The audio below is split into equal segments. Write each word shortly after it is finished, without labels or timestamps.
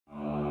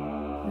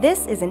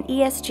This is an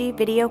ESG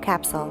video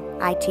capsule.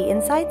 IT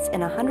insights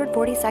in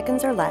 140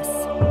 seconds or less.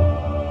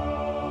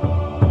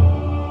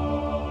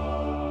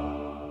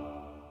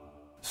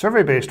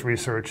 Survey-based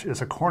research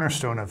is a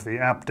cornerstone of the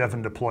App Dev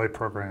and Deploy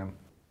program.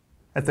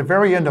 At the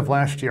very end of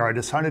last year, I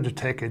decided to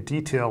take a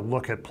detailed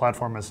look at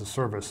Platform as a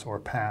Service, or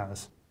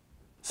PaaS.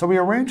 So we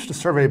arranged to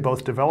survey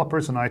both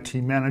developers and IT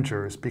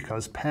managers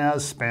because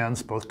PaaS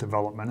spans both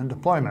development and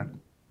deployment.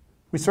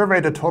 We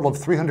surveyed a total of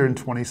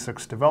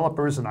 326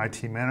 developers and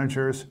IT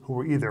managers who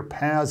were either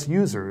PaaS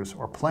users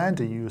or planned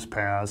to use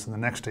PaaS in the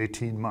next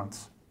 18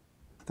 months.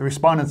 The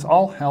respondents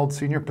all held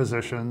senior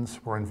positions,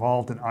 were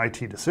involved in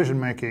IT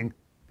decision-making,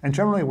 and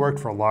generally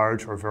worked for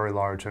large or very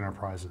large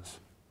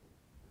enterprises.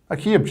 A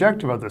key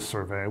objective of this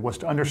survey was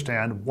to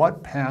understand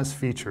what PaaS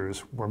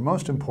features were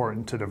most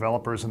important to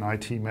developers and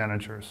IT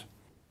managers.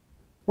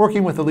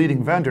 Working with the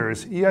leading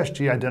vendors,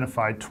 ESG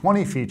identified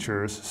 20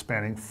 features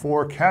spanning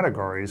 4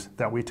 categories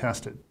that we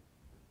tested.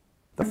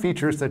 The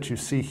features that you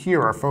see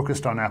here are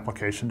focused on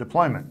application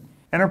deployment.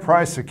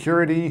 Enterprise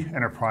security,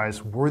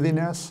 enterprise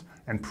worthiness,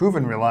 and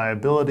proven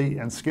reliability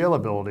and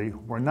scalability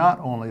were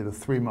not only the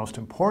 3 most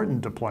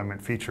important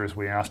deployment features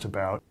we asked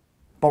about,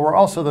 but were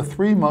also the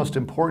 3 most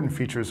important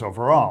features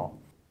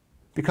overall.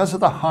 Because of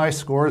the high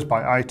scores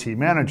by IT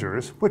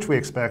managers, which we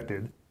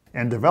expected,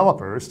 and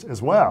developers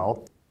as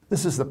well,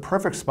 this is the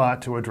perfect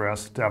spot to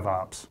address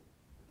DevOps.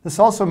 This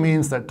also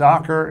means that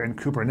Docker and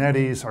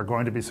Kubernetes are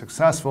going to be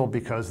successful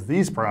because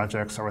these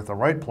projects are at the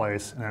right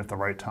place and at the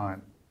right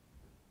time.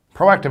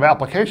 Proactive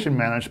application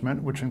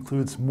management, which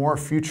includes more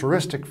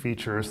futuristic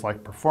features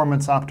like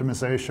performance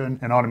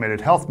optimization and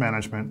automated health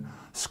management,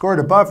 scored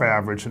above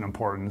average in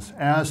importance,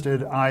 as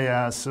did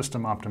IaaS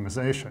system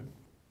optimization.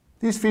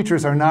 These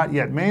features are not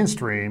yet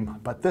mainstream,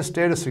 but this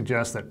data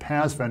suggests that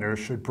PaaS vendors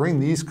should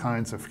bring these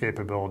kinds of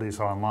capabilities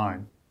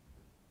online.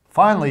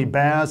 Finally,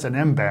 BaaS and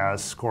MBaaS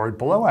scored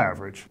below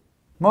average,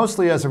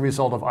 mostly as a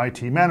result of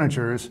IT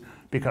managers,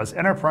 because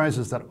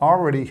enterprises that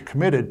already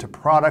committed to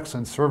products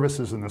and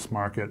services in this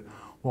market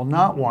will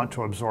not want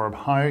to absorb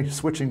high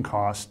switching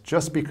costs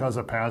just because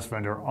a PaaS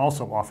vendor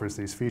also offers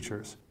these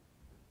features.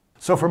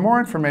 So for more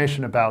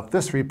information about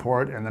this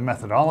report and the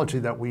methodology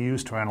that we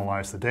use to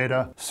analyze the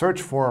data,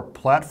 search for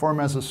Platform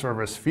as a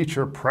Service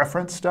Feature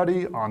Preference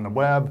Study on the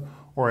web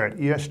or at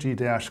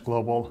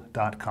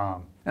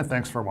esg-global.com. And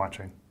thanks for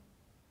watching.